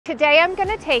Today I'm going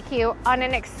to take you on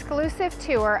an exclusive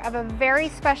tour of a very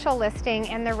special listing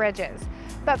in the Ridges.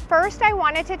 But first I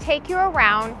wanted to take you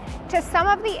around to some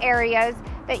of the areas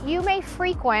that you may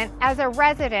frequent as a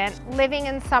resident living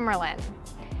in Summerlin.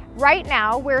 Right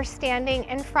now we're standing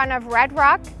in front of Red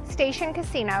Rock Station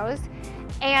Casinos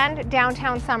and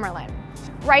downtown Summerlin.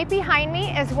 Right behind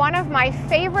me is one of my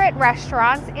favorite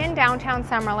restaurants in downtown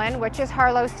Summerlin, which is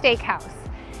Harlow's Steakhouse.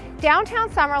 Downtown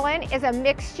Summerlin is a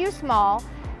mixed-use mall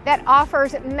that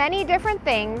offers many different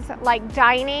things like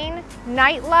dining,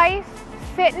 nightlife,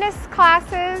 fitness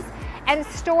classes, and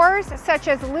stores such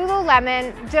as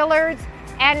Lululemon, Dillard's,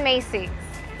 and Macy's.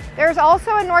 There's also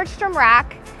a Nordstrom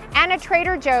Rack and a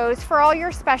Trader Joe's for all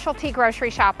your specialty grocery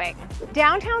shopping.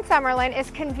 Downtown Summerlin is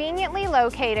conveniently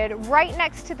located right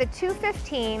next to the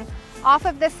 215 off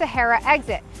of the Sahara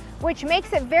exit, which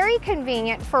makes it very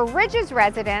convenient for Ridges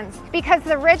residents because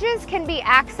the Ridges can be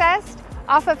accessed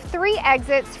off of 3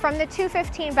 exits from the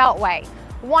 215 Beltway.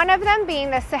 One of them being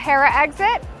the Sahara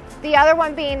exit, the other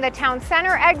one being the Town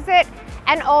Center exit,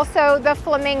 and also the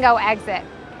Flamingo exit.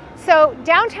 So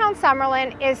downtown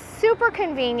Summerlin is super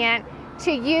convenient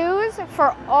to use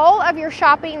for all of your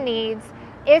shopping needs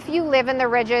if you live in the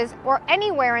Ridges or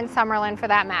anywhere in Summerlin for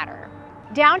that matter.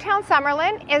 Downtown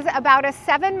Summerlin is about a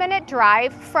 7-minute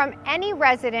drive from any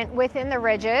resident within the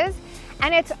Ridges,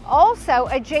 and it's also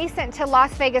adjacent to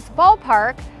Las Vegas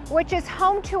Ballpark, which is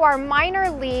home to our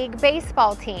minor league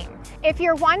baseball team. If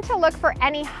you're one to look for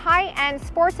any high-end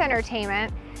sports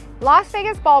entertainment, Las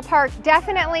Vegas Ballpark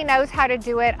definitely knows how to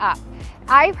do it up.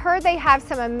 I've heard they have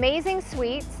some amazing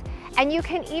suites, and you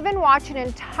can even watch an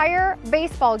entire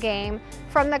baseball game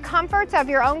from the comforts of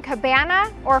your own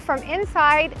cabana or from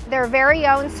inside their very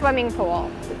own swimming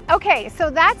pool. Okay, so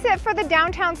that's it for the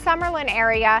downtown Summerlin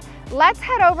area. Let's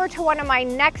head over to one of my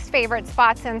next favorite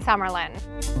spots in Summerlin.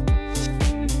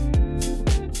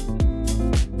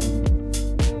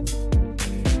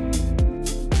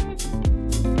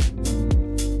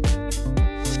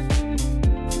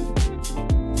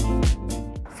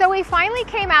 So we finally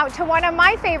came out to one of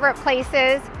my favorite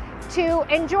places to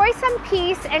enjoy some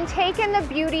peace and take in the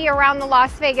beauty around the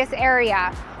Las Vegas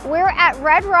area. We're at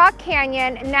Red Rock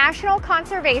Canyon National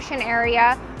Conservation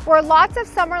Area, where lots of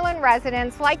Summerlin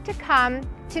residents like to come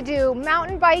to do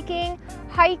mountain biking,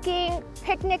 hiking,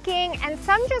 picnicking, and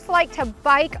some just like to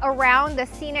bike around the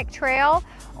scenic trail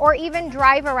or even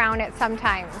drive around it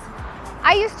sometimes.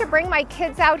 I used to bring my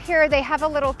kids out here. They have a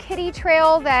little kiddie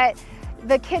trail that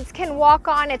the kids can walk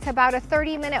on. It's about a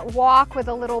 30-minute walk with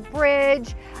a little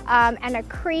bridge and a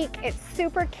creek. It's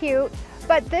super cute,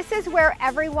 but this is where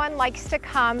everyone likes to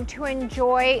come to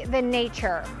enjoy the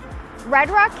nature. Red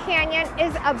Rock Canyon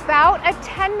is about a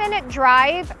 10-minute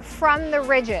drive from the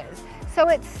Ridges, so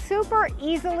it's super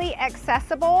easily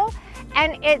accessible,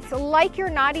 and it's like you're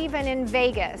not even in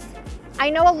Vegas.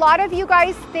 I know a lot of you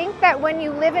guys think that when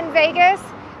you live in Vegas,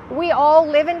 we all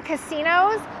live in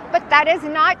casinos, but that is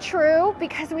not true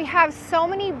because we have so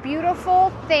many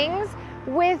beautiful things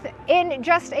within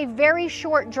just a very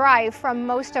short drive from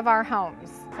most of our homes.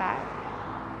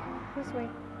 Who's waiting?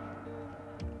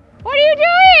 What are you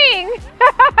doing?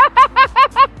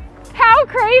 How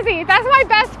crazy, that's my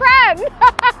best friend.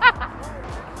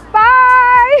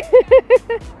 Bye.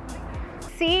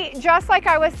 See, just like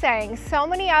I was saying, so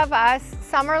many of us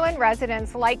Summerlin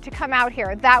residents like to come out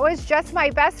here. That was just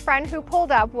my best friend who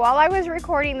pulled up while I was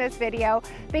recording this video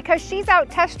because she's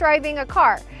out test driving a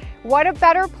car. What a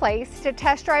better place to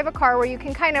test drive a car where you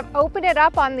can kind of open it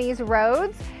up on these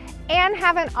roads and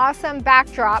have an awesome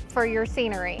backdrop for your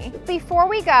scenery. Before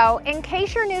we go, in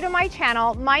case you're new to my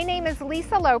channel, my name is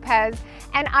Lisa Lopez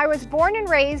and I was born and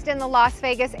raised in the Las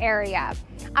Vegas area.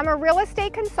 I'm a real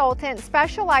estate consultant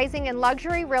specializing in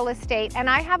luxury real estate, and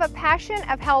I have a passion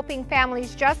of helping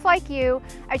families just like you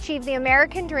achieve the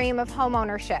American dream of home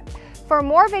ownership. For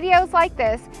more videos like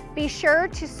this, be sure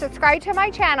to subscribe to my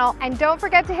channel and don't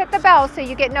forget to hit the bell so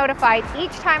you get notified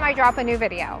each time I drop a new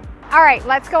video. All right,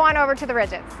 let's go on over to the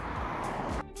Ridges.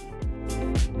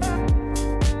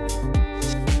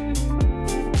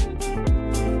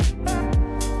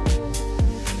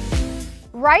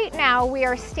 Right now, we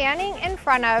are standing in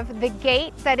front of the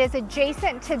gate that is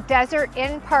adjacent to Desert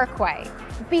Inn Parkway.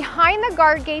 Behind the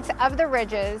guard gates of the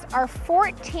Ridges are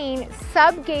 14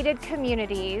 sub-gated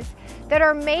communities that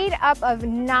are made up of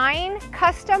 9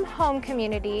 custom home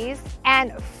communities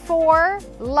and 4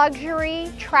 luxury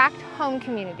tract home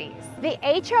communities. The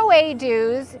HOA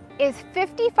dues is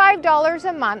 $55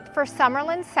 a month for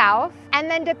Summerlin South, and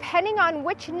then depending on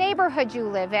which neighborhood you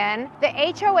live in, the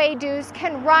HOA dues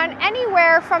can run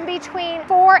anywhere from between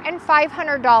 $400 and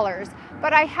 $500.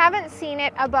 but I haven't seen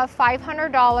it above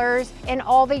 $500 in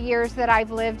all the years that I've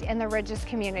lived in the Ridges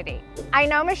community. I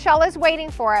know Michelle is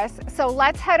waiting for us, so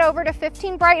let's head over to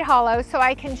 15 Bright Hollow so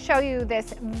I can show you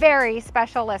this very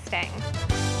special listing.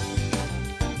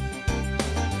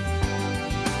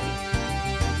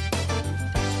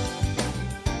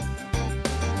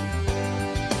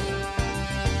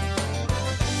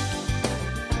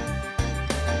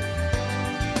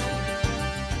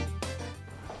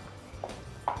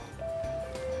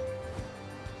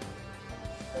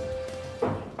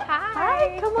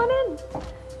 Come on in.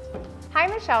 Hi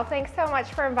Michelle, thanks so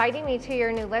much for inviting me to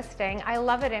your new listing. I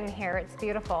love it in here, it's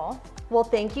beautiful. Well,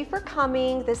 thank you for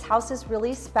coming. This house is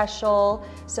really special,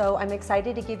 so I'm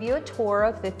excited to give you a tour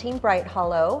of 15 Bright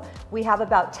Hollow. We have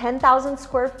about 10,000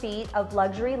 square feet of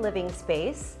luxury living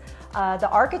space. The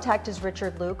architect is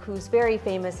Richard Luke, who's very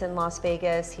famous in Las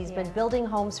Vegas. He's been building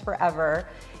homes forever.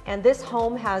 And this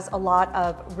home has a lot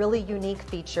of really unique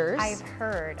features. I've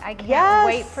heard. I can't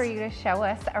wait for you to show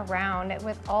us around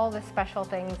with all the special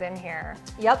things in here.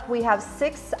 Yep, we have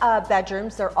 6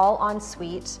 bedrooms. They're all en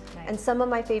suite. Nice. And some of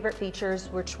my favorite features,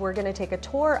 which we're going to take a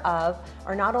tour of,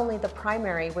 are not only the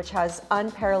primary, which has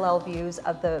unparalleled views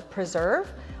of the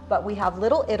preserve, but we have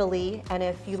Little Italy. And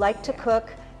if you like to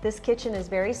cook, this kitchen is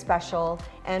very special.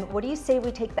 And what do you say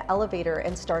we take the elevator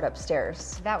and start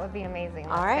upstairs? That would be amazing.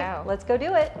 All right, let's go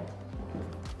do it.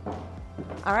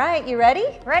 All right, you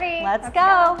ready? Ready. Let's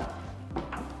go.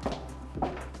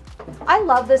 I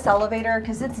love this elevator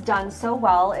because it's done so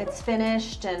well. It's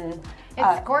finished and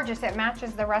it's gorgeous. It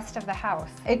matches the rest of the house.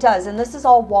 It does, and this is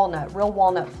all walnut, real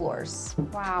walnut floors.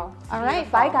 Wow. All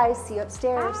right, bye guys. See you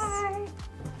upstairs. Bye.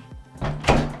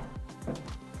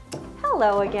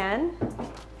 Hello again.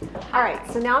 All right,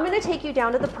 so now I'm going to take you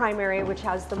down to the primary, which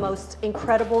has the most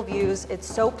incredible views. It's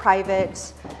so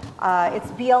private.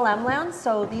 It's BLM land,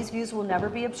 so these views will never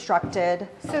be obstructed.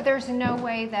 So there's no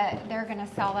way that they're going to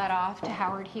sell that off to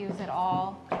Howard Hughes at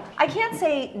all? I can't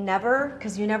say never,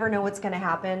 because you never know what's going to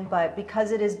happen, but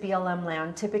because it is BLM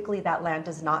land, typically that land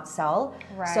does not sell.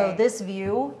 Right. So this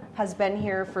view has been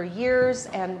here for years,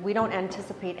 and we don't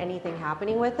anticipate anything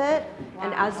happening with it. Wow.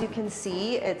 And as you can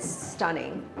see, it's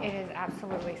stunning. It is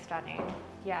absolutely stunning.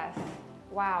 Yes.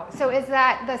 Wow. So is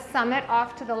that the summit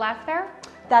off to the left there?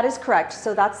 That is correct.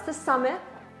 So that's the summit.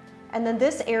 And then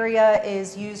this area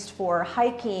is used for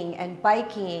hiking and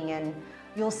biking, and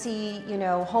you'll see, you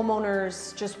know,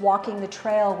 homeowners just walking the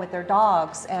trail with their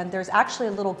dogs. And there's actually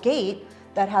a little gate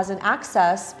that has an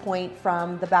access point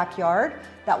from the backyard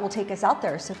that will take us out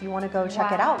there. So if you want to go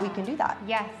check it out, we can do that.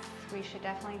 Yes, we should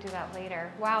definitely do that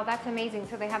later. Wow, that's amazing.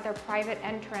 So they have their private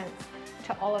entrance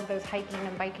to all of those hiking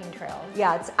and biking trails.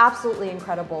 Yeah, it's absolutely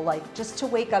incredible. Like, just to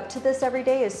wake up to this every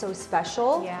day is so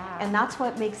special. Yeah. And that's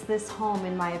what makes this home,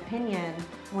 in my opinion,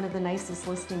 one of the nicest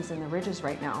listings in the Ridges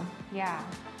right now. Yeah.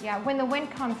 Yeah, when the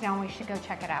wind comes down, we should go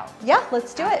check it out. Yeah,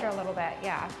 let's do it. After a little bit,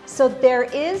 yeah. So there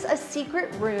is a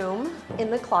secret room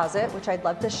in the closet, which I'd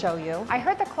love to show you. I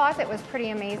heard the closet was pretty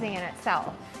amazing in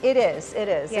itself. It is, it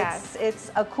is. Yes.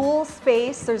 It's a cool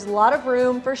space. There's a lot of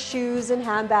room for shoes and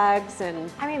handbags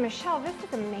and... I mean, Michelle, this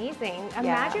is amazing.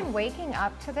 Imagine waking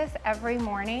up to this every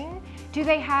morning. Do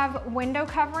they have window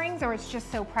coverings, or it's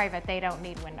just so private they don't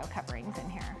need window coverings in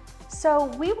here? So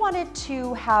we wanted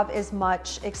to have as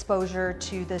much exposure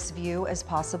to this view as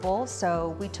possible.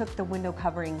 So we took the window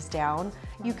coverings down.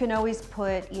 You can always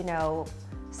put, you know,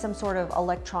 some sort of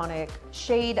electronic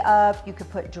shade up. You could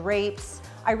put drapes.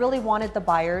 I really wanted the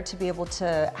buyer to be able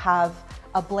to have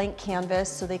a blank canvas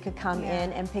so they could come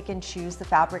in and pick and choose the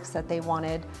fabrics that they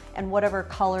wanted and whatever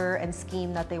color and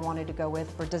scheme that they wanted to go with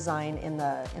for design in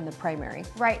the primary.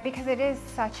 Right, because it is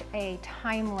such a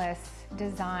timeless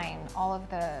design. All of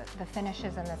the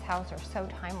finishes in this house are so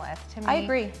timeless. To me, I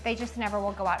agree. They just never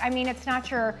will go out. I mean, it's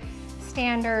not your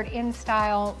standard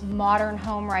in-style modern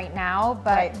home right now,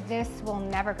 but this will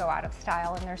never go out of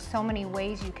style, and there's so many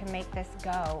ways you can make this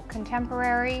go.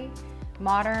 Contemporary,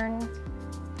 modern,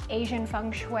 Asian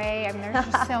feng shui. I mean, there's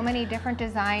just so many different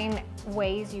design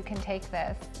ways you can take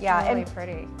this. It's really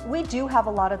pretty. We do have a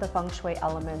lot of the feng shui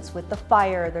elements with the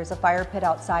fire. There's a fire pit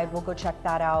outside. We'll go check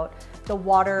that out. The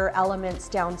water elements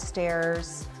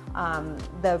downstairs,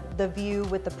 the view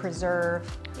with the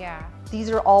preserve. Yeah. These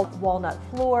are all walnut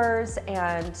floors,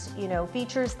 and you know,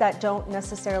 features that don't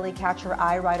necessarily catch your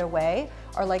eye right away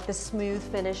are like the smooth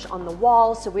finish on the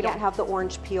walls, so we don't have the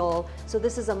orange peel. So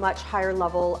this is a much higher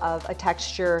level of a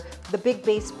texture. The big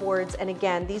baseboards, and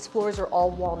again, these floors are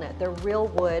all walnut. They're real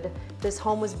wood. This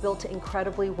home was built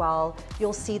incredibly well.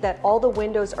 You'll see that all the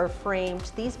windows are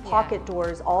framed. These pocket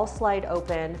doors all slide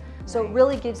open. So it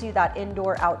really gives you that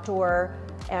indoor, outdoor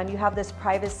and you have this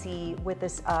privacy with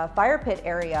this fire pit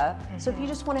area. So if you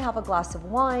just want to have a glass of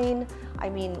wine, I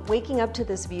mean, waking up to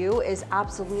this view is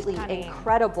absolutely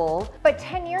incredible. But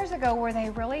 10 years ago, were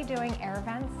they really doing air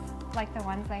vents like the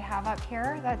ones they have up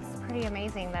here? That's pretty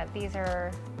amazing that these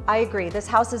are... I agree. This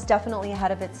house is definitely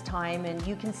ahead of its time, and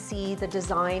you can see the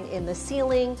design in the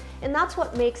ceiling, and that's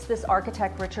what makes this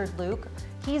architect, Richard Luke.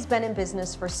 He's been in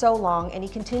business for so long, and he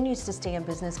continues to stay in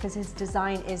business because his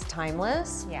design is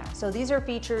timeless. Yeah. So these are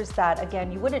features that,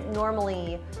 again, you wouldn't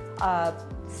normally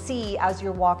see as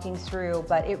you're walking through,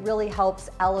 but it really helps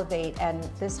elevate, and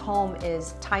this home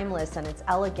is timeless and it's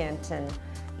elegant, and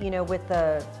you know, with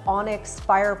the onyx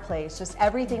fireplace, just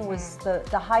everything was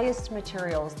the highest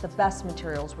materials, the best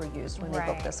materials were used when they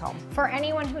built this home. For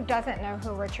anyone who doesn't know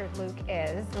who Richard Luke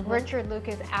is, Richard Luke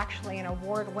is actually an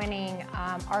award-winning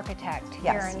architect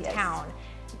here in town.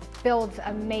 Builds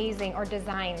amazing, or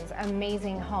designs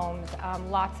amazing homes.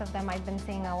 Lots of them, I've been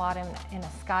seeing a lot in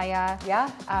Askaya. Yeah.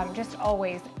 Just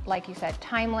always, like you said,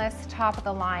 timeless, top of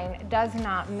the line, does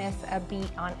not miss a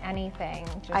beat on anything.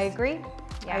 I agree.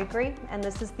 Yeah. I agree, and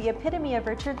this is the epitome of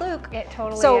Richard Luke. It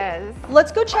totally is. So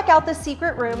let's go check out the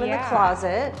secret room in the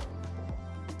closet.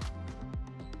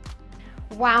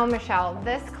 Wow, Michelle,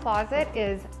 this closet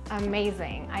is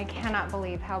amazing. I cannot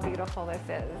believe how beautiful this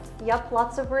is. Yep,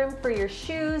 lots of room for your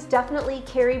shoes. Definitely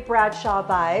Carrie Bradshaw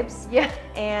vibes. Yeah.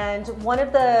 And one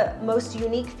of the most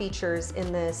unique features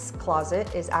in this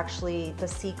closet is actually the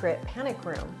secret panic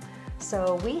room.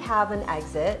 So we have an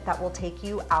exit that will take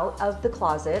you out of the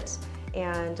closet,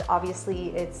 and obviously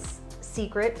it's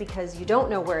secret because you don't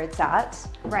know where it's at.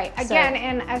 Right. Again,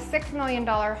 in a $6 million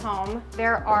home,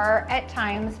 there are at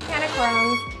times panic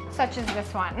rooms such as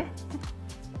this one.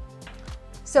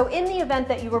 So in the event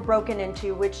that you were broken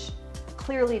into, which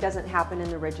clearly doesn't happen in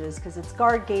the Ridges because it's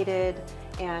guard gated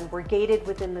and we're gated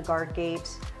within the guard gate.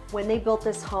 When they built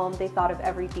this home, they thought of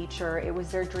every feature. It was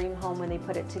their dream home when they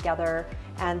put it together.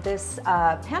 And this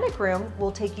panic room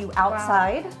will take you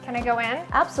outside. Wow. Can I go in?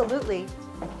 Absolutely.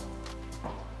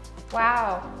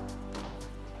 Wow.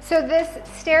 So this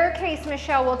staircase,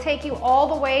 Michelle, will take you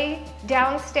all the way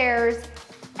downstairs,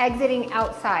 exiting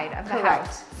outside of the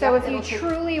house. So if you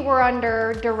truly were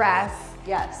under duress,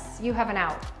 you have an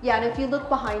out. Yeah, and if you look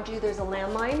behind you, there's a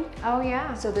landline. Oh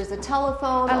yeah. So there's a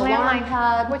telephone, a alarm landline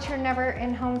pad. Which are never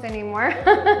in homes anymore.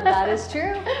 That is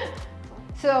true.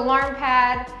 So alarm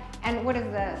pad, and what is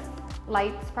this?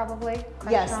 Lights probably?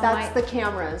 Yes, that's the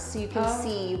cameras, so you can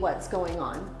see what's going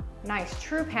on. Nice,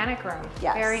 true panic room.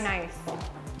 Yes. Very nice.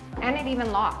 And it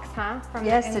even locks, huh? From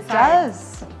yes, the inside. It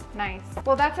does. Nice.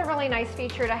 Well, that's a really nice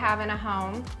feature to have in a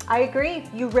home. I agree.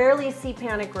 You rarely see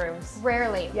panic rooms.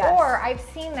 Rarely. Yes. Or I've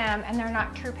seen them and they're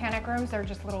not true panic rooms. They're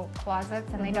just little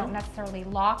closets and they don't necessarily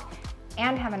lock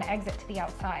and have an exit to the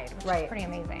outside, which is pretty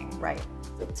amazing. Right.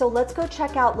 So let's go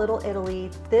check out Little Italy.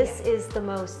 This is the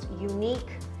most unique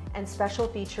and special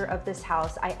feature of this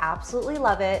house. I absolutely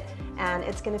love it, and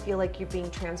it's gonna feel like you're being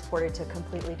transported to a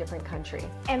completely different country.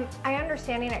 And I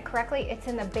understanding it correctly, it's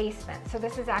in the basement. So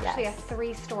this is actually a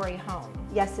 3-story home.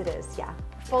 Yes, it is, yeah.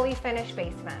 Fully finished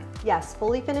basement. Yes,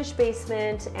 fully finished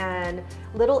basement, and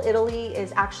Little Italy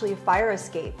is actually a fire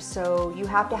escape. So you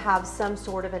have to have some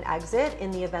sort of an exit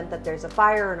in the event that there's a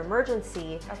fire or an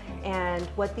emergency. Okay. And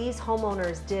what these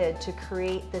homeowners did to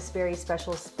create this very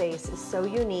special space is so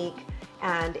unique,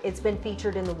 and it's been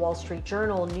featured in the Wall Street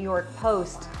Journal, New York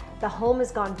Post. The home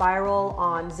has gone viral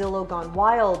on Zillow Gone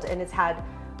Wild, and it's had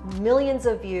millions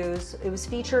of views. It was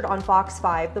featured on Fox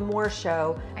 5, The More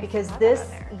Show, because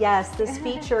this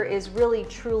feature is really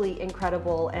truly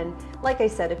incredible. And like I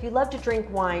said, if you love to drink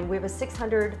wine, we have a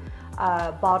 600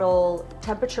 bottle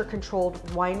temperature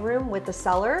controlled wine room with a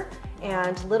cellar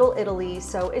and Little Italy.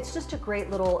 So it's just a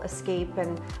great little escape.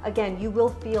 And again, you will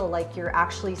feel like you're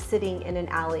actually sitting in an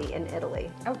alley in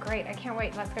Italy. Oh, great. I can't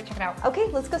wait. Let's go check it out. Okay,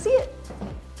 let's go see it.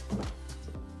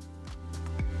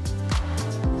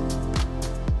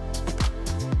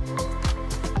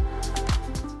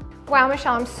 Wow,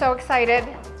 Michelle, I'm so excited.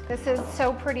 This is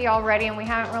so pretty already and we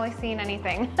haven't really seen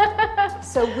anything.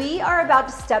 So we are about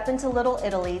to step into Little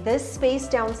Italy. This space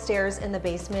downstairs in the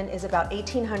basement is about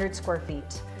 1,800 square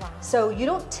feet. Wow. So you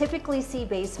don't typically see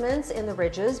basements in the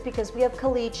Ridges because we have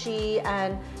caliche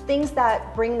and things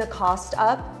that bring the cost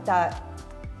up that,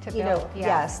 to build,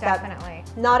 yes, definitely.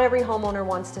 Not every homeowner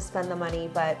wants to spend the money,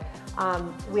 but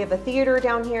we have a theater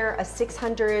down here, a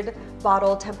 600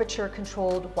 bottle temperature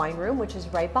controlled wine room, which is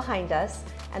right behind us.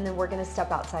 And then we're gonna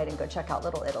step outside and go check out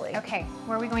Little Italy. Okay,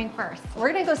 where are we going first?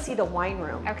 We're gonna go see the wine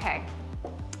room. Okay.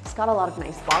 It's got a lot of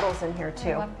nice bottles in here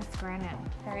too. I love this granite,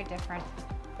 very different.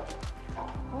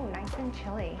 Oh, nice and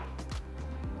chilly.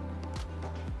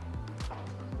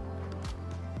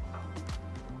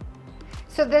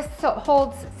 So this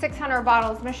holds 600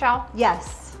 bottles, Michelle?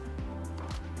 Yes.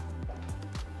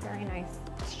 Very nice.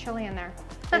 It's chilly in there.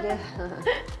 It is.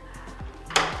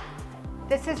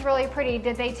 This is really pretty.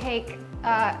 Did they take,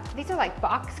 these are like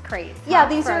box crates. Yeah,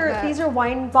 huh, these are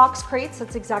wine box crates.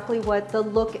 That's exactly what the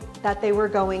look that they were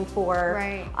going for.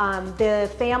 Right.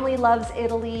 The family loves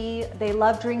Italy. They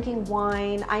love drinking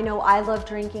wine. I know I love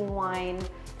drinking wine.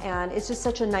 And it's just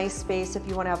such a nice space if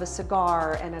you want to have a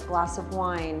cigar and a glass of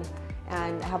wine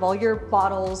and have all your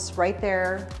bottles right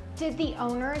there. Did the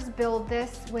owners build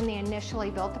this when they initially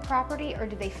built the property, or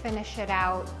did they finish it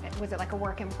out? Was it like a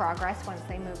work in progress once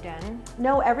they moved in?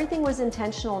 No, everything was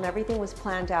intentional and everything was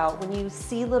planned out. When you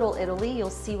see Little Italy, you'll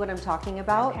see what I'm talking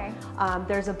about. Okay.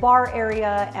 There's a bar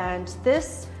area, and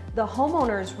the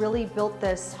homeowners really built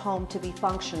this home to be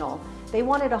functional. They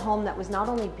wanted a home that was not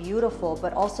only beautiful,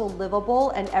 but also livable,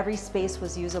 and every space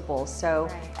was usable. So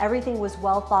everything was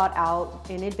well thought out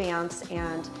in advance,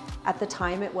 and at the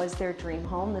time it was their dream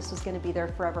home. This was going to be their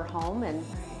forever home. And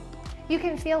you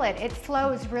can feel it. It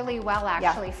flows really well,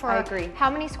 actually. Yeah, For I agree.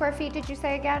 How many square feet did you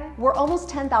say again? We're almost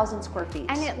 10,000 square feet.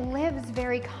 And it lives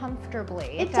very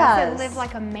comfortably. It doesn't does. live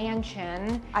like a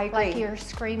mansion. I agree. Like you're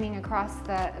screaming across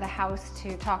the house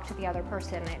to talk to the other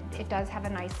person. It does have a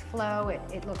nice flow.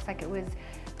 It looks like it was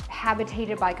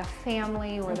habitated by like a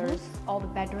family where there's all the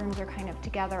bedrooms are kind of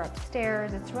together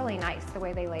upstairs. It's really nice the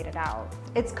way they laid it out.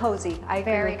 It's cozy. I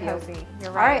agree Very with you. cozy.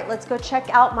 You're right. All right, let's go check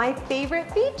out my favorite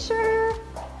feature.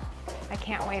 I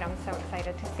can't wait. I'm so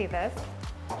excited to see this.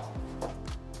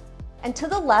 And to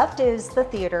the left is the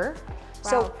theater. Wow,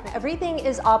 So pretty. everything everything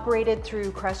is operated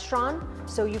through Crestron.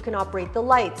 So you can operate the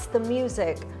lights, the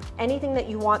music, anything that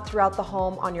you want throughout the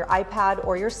home on your iPad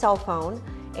or your cell phone.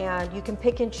 And you can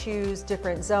pick and choose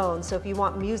different zones. So if you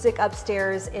want music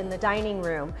upstairs in the dining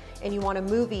room and you want a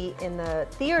movie in the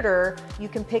theater, you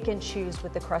can pick and choose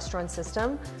with the Crestron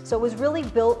system. So it was really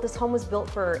built, this home was built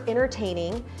for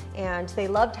entertaining, and they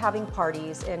loved having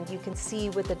parties, and you can see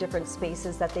with the different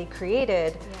spaces that they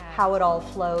created how it all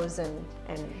flows and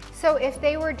So if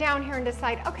they were down here and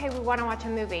decide, okay, we want to watch a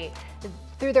movie,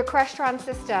 through the Crestron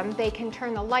system, they can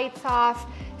turn the lights off,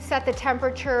 set the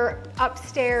temperature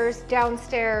upstairs,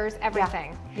 downstairs,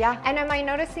 everything. Yeah. And am I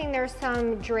noticing there's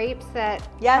some drapes that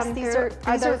Yes, come these through?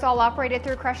 are- those all operated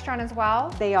through Crestron as well?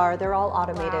 they're all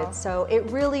automated. Wow. So it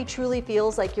really truly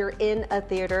feels like you're in a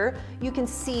theater. You can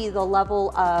see the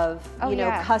level of,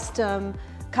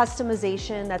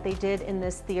 customization that they did in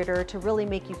this theater to really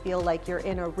make you feel like you're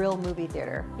in a real movie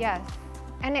theater. Yes.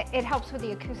 And it helps with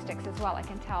the acoustics as well, I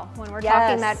can tell. When we're Yes.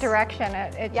 talking that direction,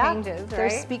 it changes, right?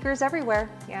 There's speakers everywhere.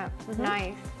 Yeah,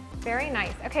 nice. Very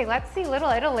nice. Okay, let's see Little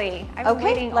Italy. I've been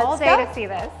waiting all let's day go. to see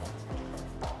this.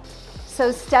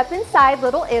 So step inside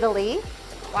Little Italy.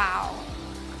 Wow.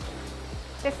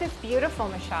 This is beautiful,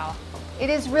 Michelle. It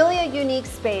is really a unique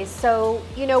space. So,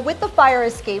 with the fire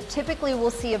escape, typically we'll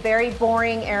see a very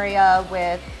boring area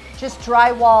with just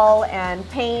drywall and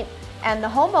paint. And the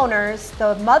homeowners,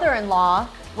 the mother-in-law,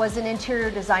 was an interior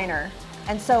designer.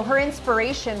 And so her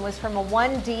inspiration was from a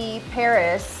 1D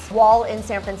Paris wall in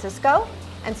San Francisco.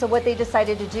 And so what they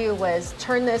decided to do was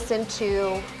turn this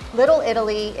into Little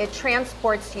Italy. It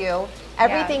transports you.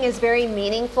 Everything is very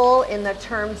meaningful in the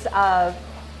terms of,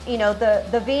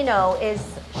 the vino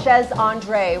is Chez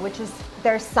Andre, which is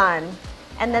their son.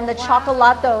 And then the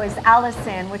Cioccolato is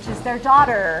Allison, which is their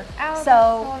daughter. Oh, so that's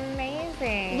so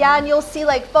amazing. yeah, and you'll see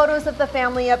like photos of the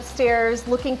family upstairs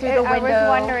looking through the window. I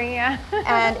was wondering, yeah.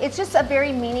 And it's just a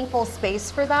very meaningful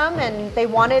space for them, and they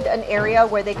wanted an area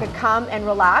where they could come and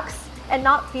relax and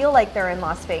not feel like they're in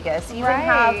Las Vegas. Even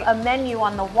have a menu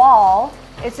on the wall.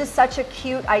 It's just such a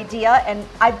cute idea, and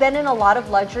I've been in a lot of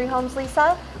luxury homes,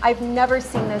 Lisa. I've never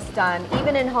seen this done,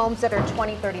 even in homes that are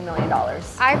 $20, $30 million.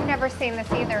 I've never seen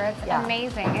this either. It's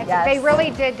amazing. Yes. They really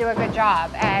did do a good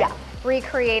job at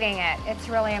recreating it. It's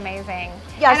really amazing.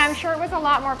 Yes. And I'm sure it was a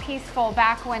lot more peaceful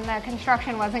back when the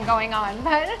construction wasn't going on.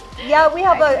 But yeah, we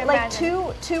have like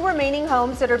two remaining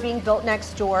homes that are being built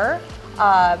next door,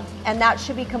 and that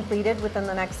should be completed within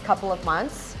the next couple of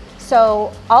months.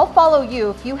 So I'll follow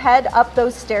you. If you head up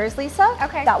those stairs, Lisa,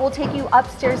 that will take you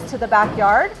upstairs to the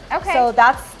backyard. Okay. So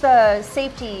that's the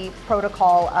safety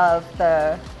protocol of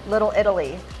the Little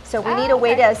Italy. So we need a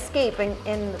way to escape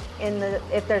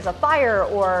if there's a fire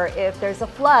or if there's a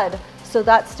flood. So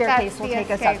that staircase will take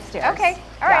us upstairs. Okay,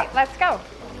 all right, let's go.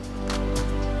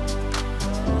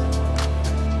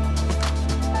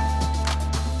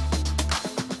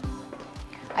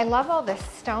 I love all this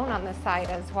stone on the side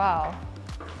as well.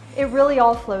 It really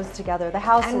all flows together. The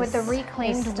house and with the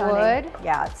reclaimed stunning. wood.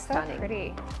 Yeah, it's So stunning.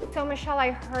 pretty. So Michelle,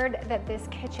 I heard that this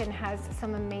kitchen has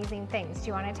some amazing things. Do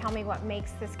you want to tell me what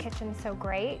makes this kitchen so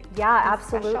great? Yeah, and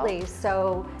absolutely. special?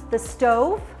 So the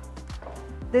stove,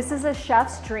 this is a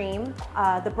chef's dream.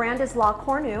 The brand is La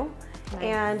Cornue,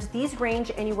 and these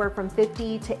range anywhere from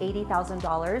 $50,000 to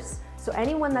 $80,000. So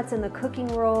anyone that's in the cooking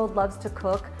world, loves to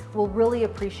cook, will really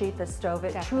appreciate this stove.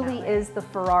 It truly is the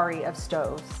Ferrari of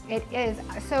stoves. It is.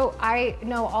 So I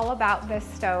know all about this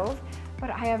stove,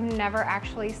 but I have never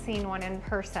actually seen one in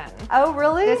person. Oh,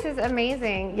 really? This is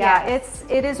amazing. Yeah, yes.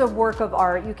 it is a work of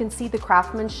art. You can see the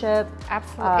craftsmanship.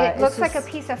 Absolutely. It looks like a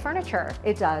piece of furniture.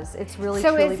 It does. It's really,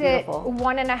 so truly is it beautiful.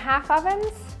 1.5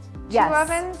 ovens? Yes. 2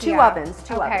 ovens? Two ovens.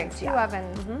 Two okay, ovens. two Yeah.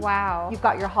 ovens. Wow. You've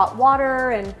got your hot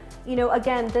water, and you know,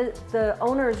 again, the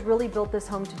owners really built this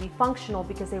home to be functional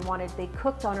because they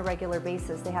cooked on a regular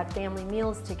basis. They had family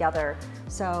meals together.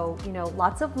 So, you know,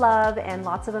 lots of love and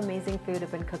lots of amazing food have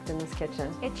been cooked in this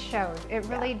kitchen. It shows. It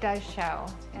really does show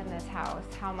in this house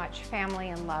how much family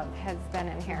and love has been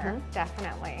in here.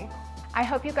 Definitely. I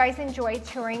hope you guys enjoyed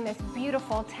touring this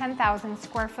beautiful 10,000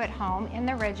 square foot home in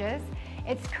the Ridges.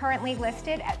 It's currently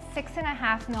listed at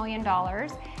 $6.5 million.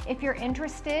 If you're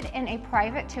interested in a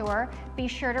private tour, be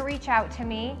sure to reach out to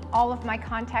me. All of my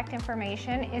contact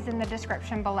information is in the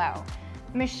description below.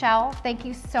 Michelle, thank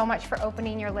you so much for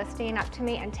opening your listing up to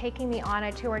me and taking me on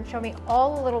a tour and showing me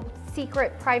all the little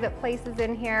secret private places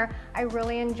in here. I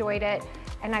really enjoyed it.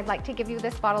 And I'd like to give you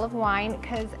this bottle of wine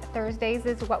because Thursdays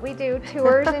is what we do,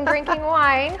 tours and drinking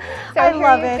wine. So I here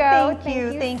love you it. go. Thank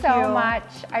you. Thank you so much.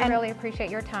 I really appreciate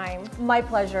your time. My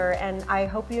pleasure, and I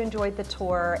hope you enjoyed the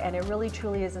tour, and it really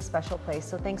truly is a special place,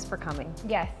 so thanks for coming.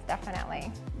 Yes,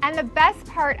 definitely. And the best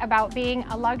part about being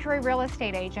a luxury real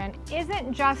estate agent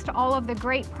isn't just all of the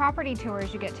great property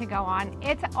tours you get to go on,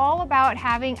 it's all about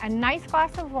having a nice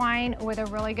glass of wine with a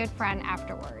really good friend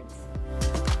afterwards.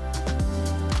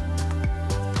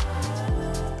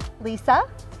 Lisa,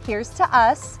 here's to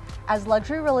us as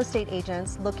luxury real estate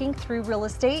agents looking through real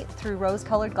estate through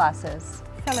rose-colored glasses.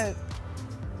 Salute.